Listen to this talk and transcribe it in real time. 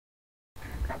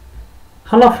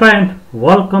Hello friend,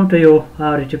 welcome to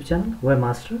our YouTube channel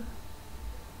Webmaster.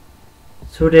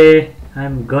 Today I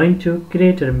am going to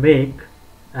create or make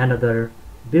another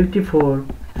beautiful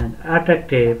and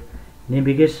attractive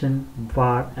navigation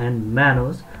bar and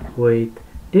menus with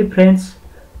different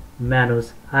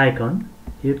menus icon.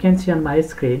 You can see on my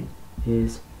screen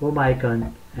is home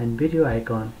icon and video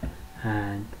icon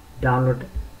and download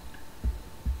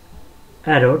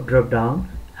arrow drop down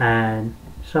and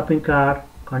shopping cart,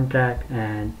 contact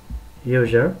and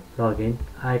user login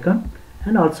icon,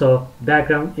 and also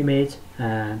background image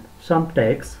and some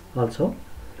text also.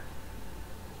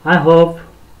 I hope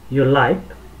you like.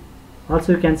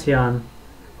 Also you can see on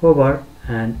hover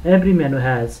and every menu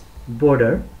has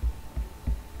border.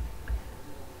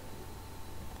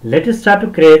 Let us start to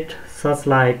create such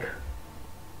like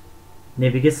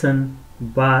navigation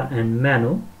bar and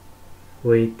menu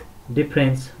with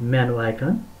different menu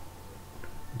icon,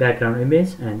 background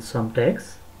image and some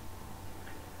text.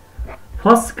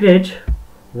 First create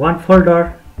one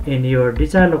folder in your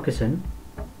desired location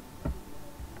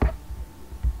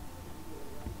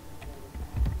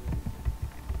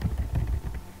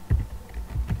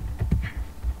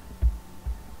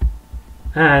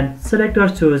and select or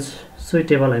choose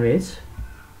suitable image.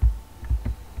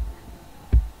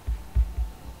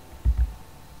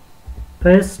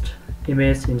 Paste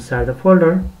image inside the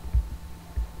folder.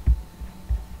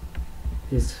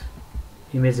 Is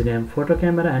image name photo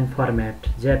camera and format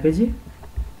JPG.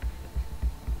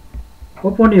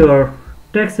 Open your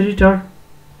text editor,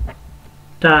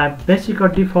 type basic or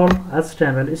default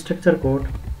HTML structure code.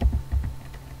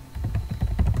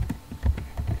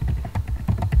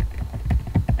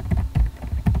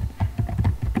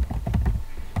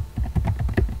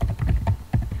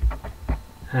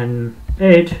 And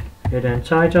add hidden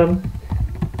title.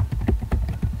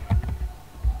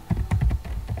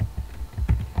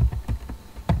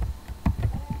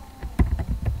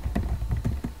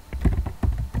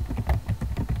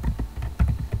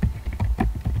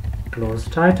 Close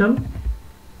title,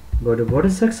 go to body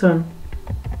section,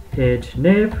 add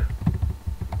nav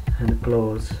and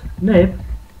close nav,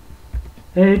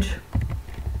 add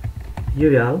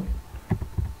UL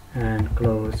and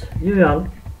close UL,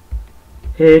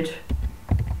 add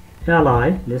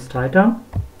li list item,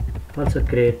 also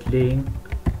create link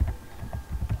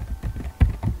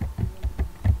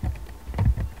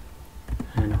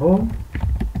and home,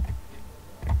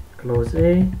 close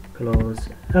a, close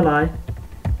li,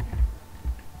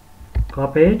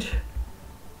 copy it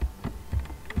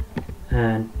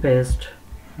and paste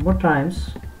more times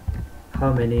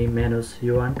how many menus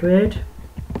you want to add.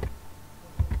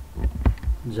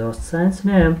 Just change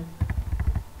name,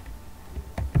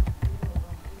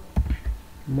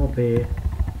 movie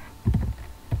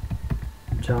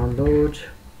download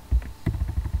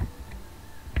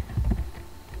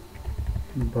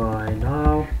buy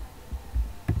now,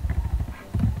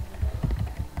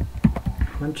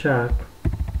 contact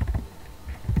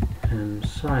and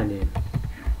sign in.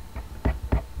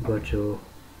 Go to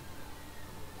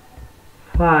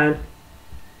file,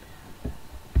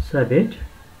 save it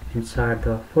inside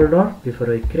the folder before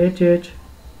we create it.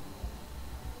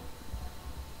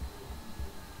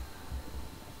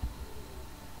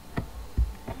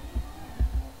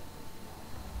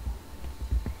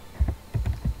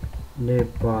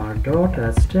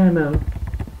 navbar.html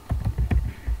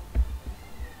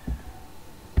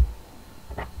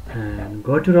and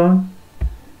go to run.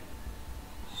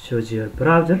 Choose your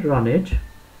browser, run it.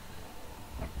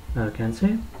 Now you can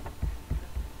see.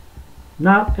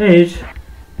 Now add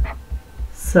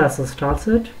SAS style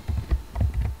set,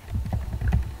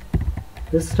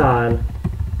 style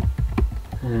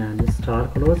and style,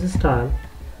 close style.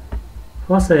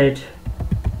 First add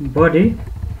body,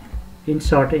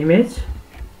 insert image,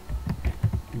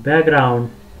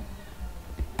 background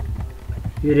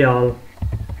URL,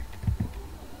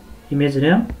 image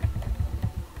name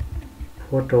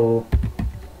photo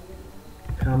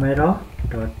camera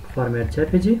dot format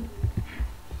JPG,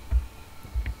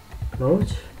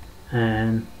 close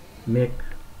and make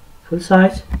full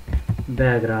size,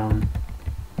 background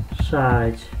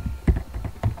size,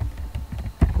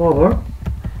 cover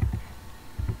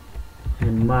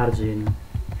and margin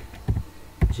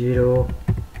 0,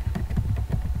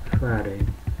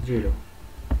 padding 0.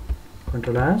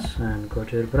 Control S and go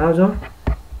to your browser,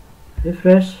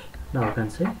 refresh. Now you can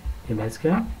see image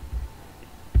scan,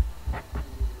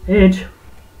 add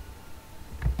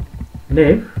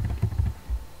nav,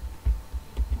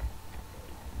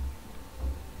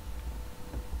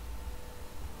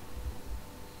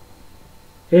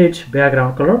 add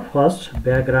background color. First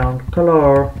background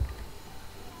color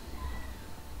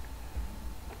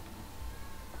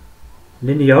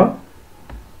linear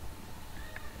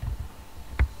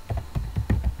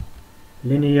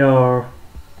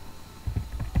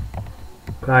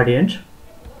gradient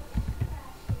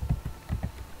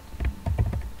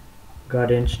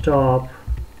top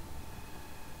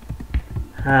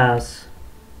has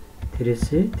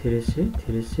 3C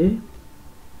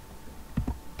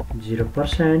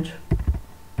 0%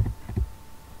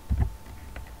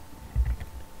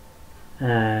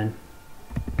 and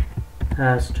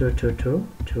has 2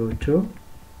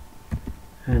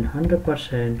 and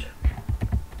 100%.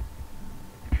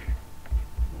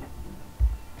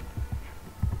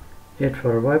 It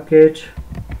for WebKit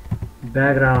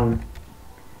background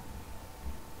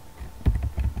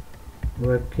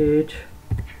WebKit,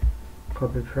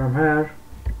 copy from here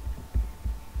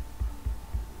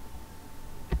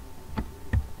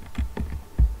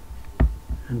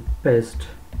and paste.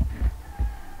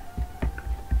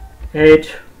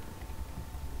 8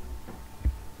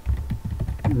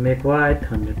 make white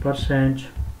 100%,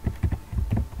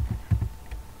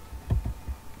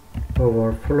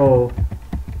 overflow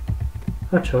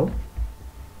auto.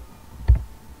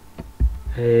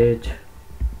 8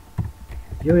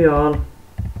 UL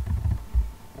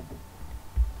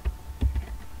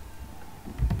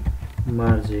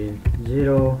margin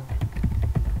 0,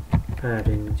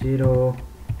 padding 0,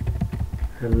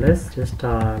 list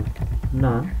style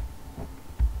none.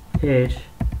 8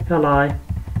 li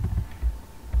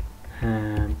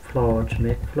and float,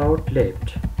 make float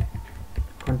left.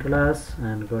 Ctrl S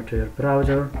and go to your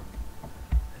browser,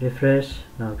 refresh.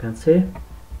 Now you can see.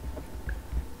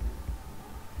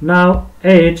 Now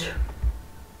 8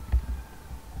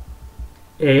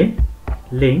 a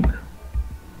link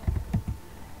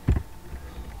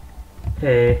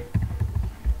a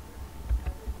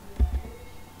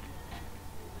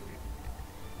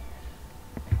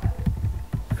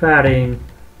padding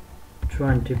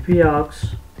 20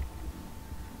 px,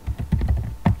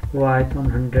 white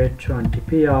 120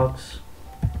 px,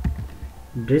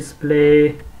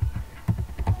 display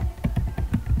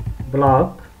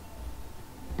block,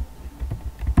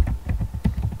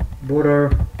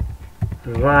 border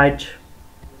right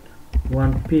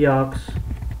 1 px,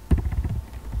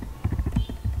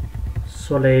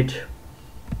 solid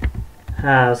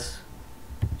has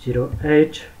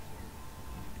 08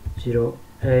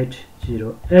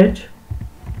 0808,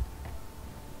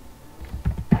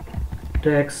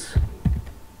 text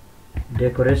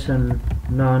decoration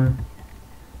none,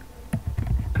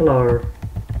 color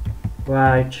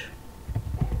white,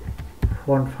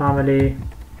 font family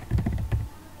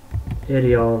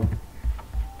Arial,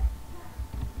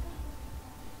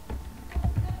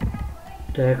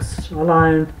 text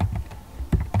align,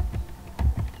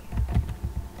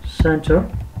 center.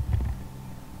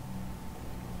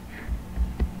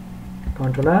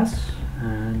 Ctrl S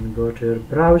and go to your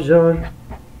browser,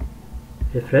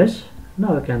 refresh.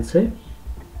 Now you can see.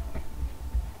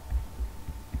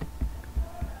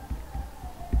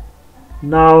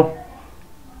 Now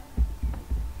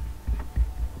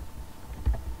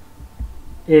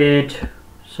add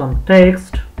some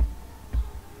text.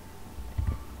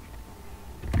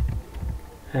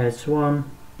 S1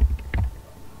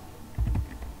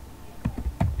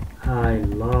 I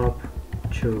love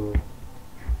to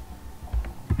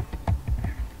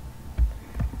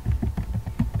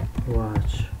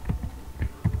watch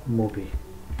movie.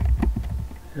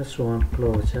 S1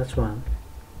 close S1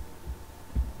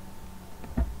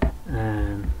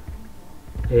 and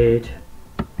 8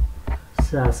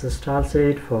 SAS style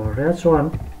set for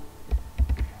S1.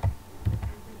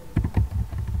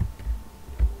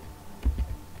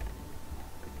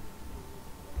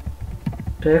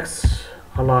 Text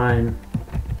align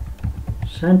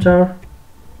center,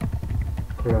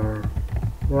 color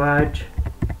white,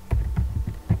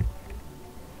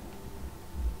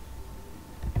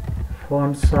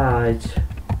 font size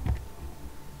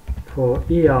for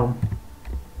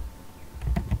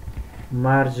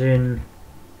margin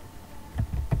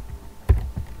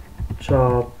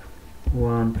top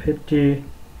 150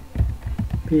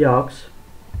 px,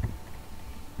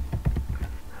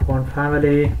 font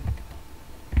family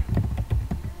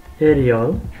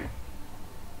Arial.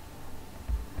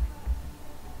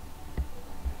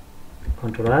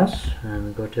 Ctrl S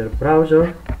and go to your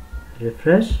browser,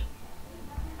 refresh.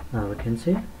 Now we can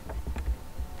see.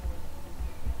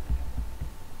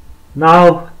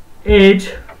 Now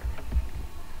 8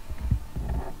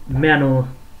 menu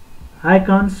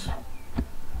icons.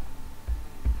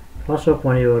 First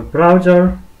open your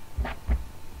browser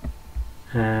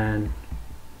and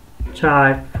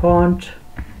type font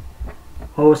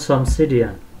Awesome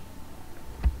Obsidian.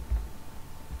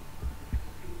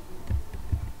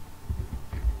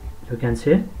 You can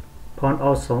see Found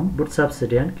Awesome Bootstrap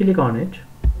CD and click on it.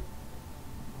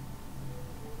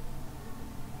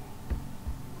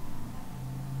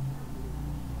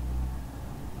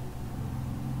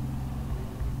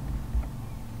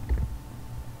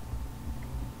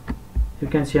 You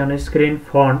can see on the screen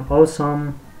Found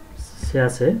Awesome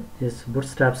CSA is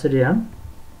Bootstrap CDN.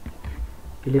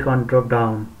 Click on drop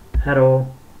down arrow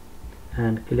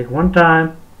and click one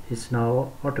time. It's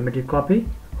now automatic copy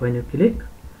when you click,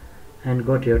 and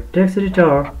go to your text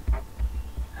editor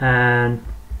and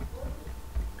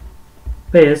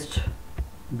paste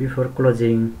before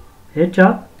closing it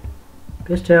up.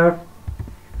 Paste here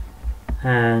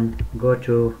and go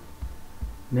to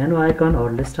menu icon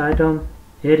or list item,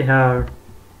 add here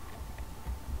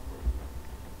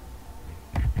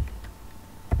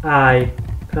I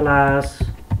class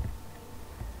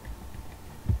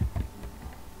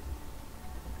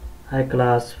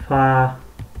fa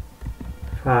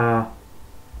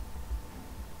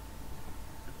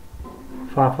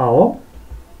o,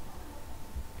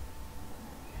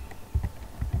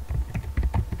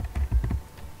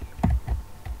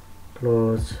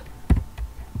 close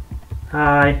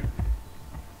I,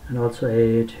 and also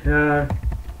add here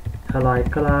li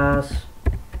class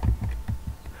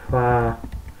fa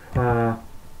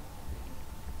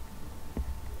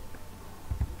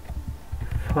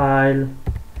file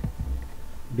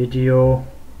video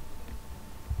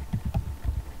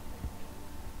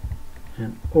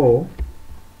and o,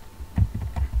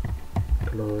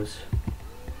 close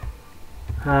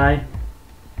I,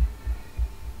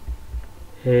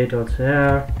 add also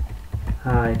here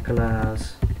I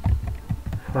class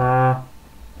fa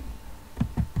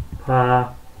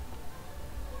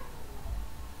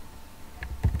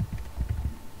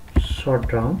short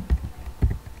down,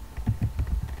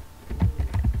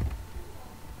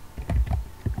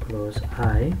 close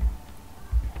I,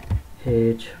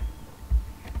 add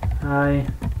I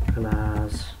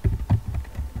class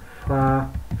fa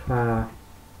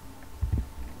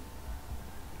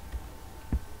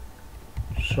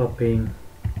shopping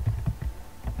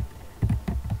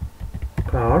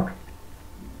cart,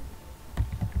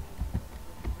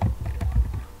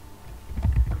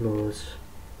 close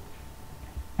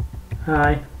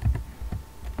I,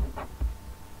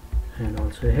 and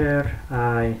also here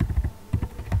I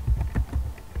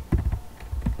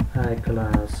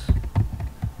class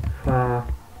fa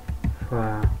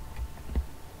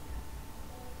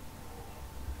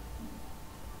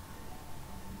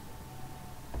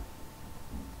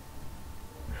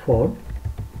for,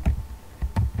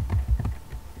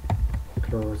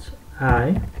 close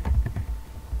I,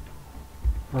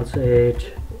 also add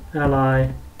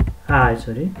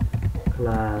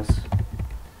class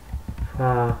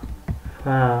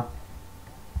fa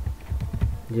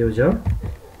user,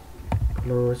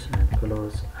 close and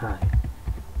close I.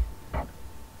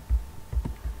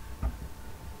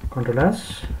 Ctrl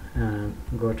S and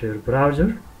go to your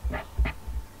browser,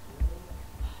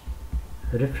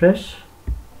 refresh.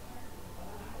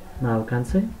 Now you can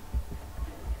see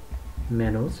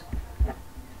menus,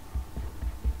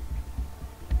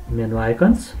 menu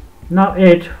icons. Now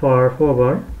add for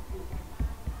hover,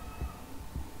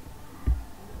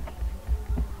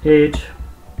 add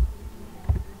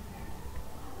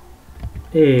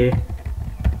a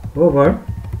hover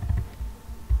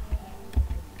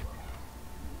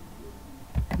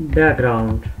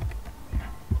background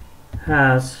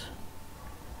has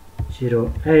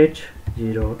 0808.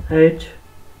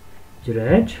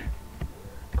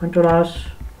 Ctrl S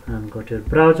and go to your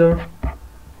browser,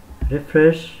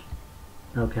 refresh.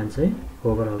 Now you can see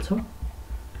hover also,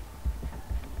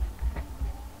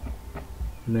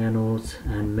 menus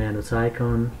and menus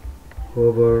icon,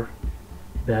 hover,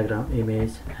 background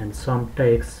image and some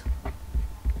text.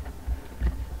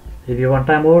 Review one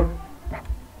time more.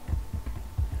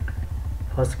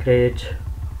 First create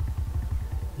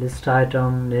list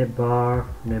item, navbar,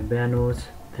 menus,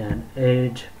 then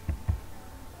add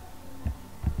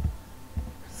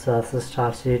SAS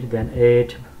start sheet, then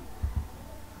add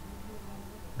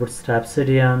Bootstrap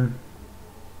CDN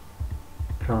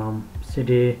from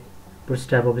CD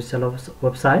Bootstrap official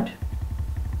website,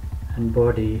 and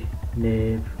body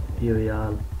nav ul li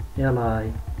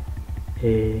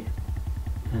a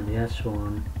and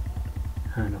s1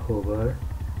 and hover.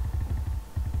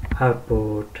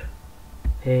 Output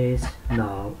is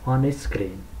now on the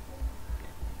screen.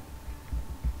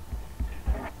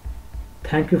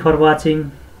 Thank you for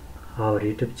watching our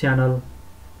YouTube channel.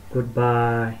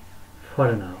 Goodbye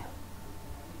for now.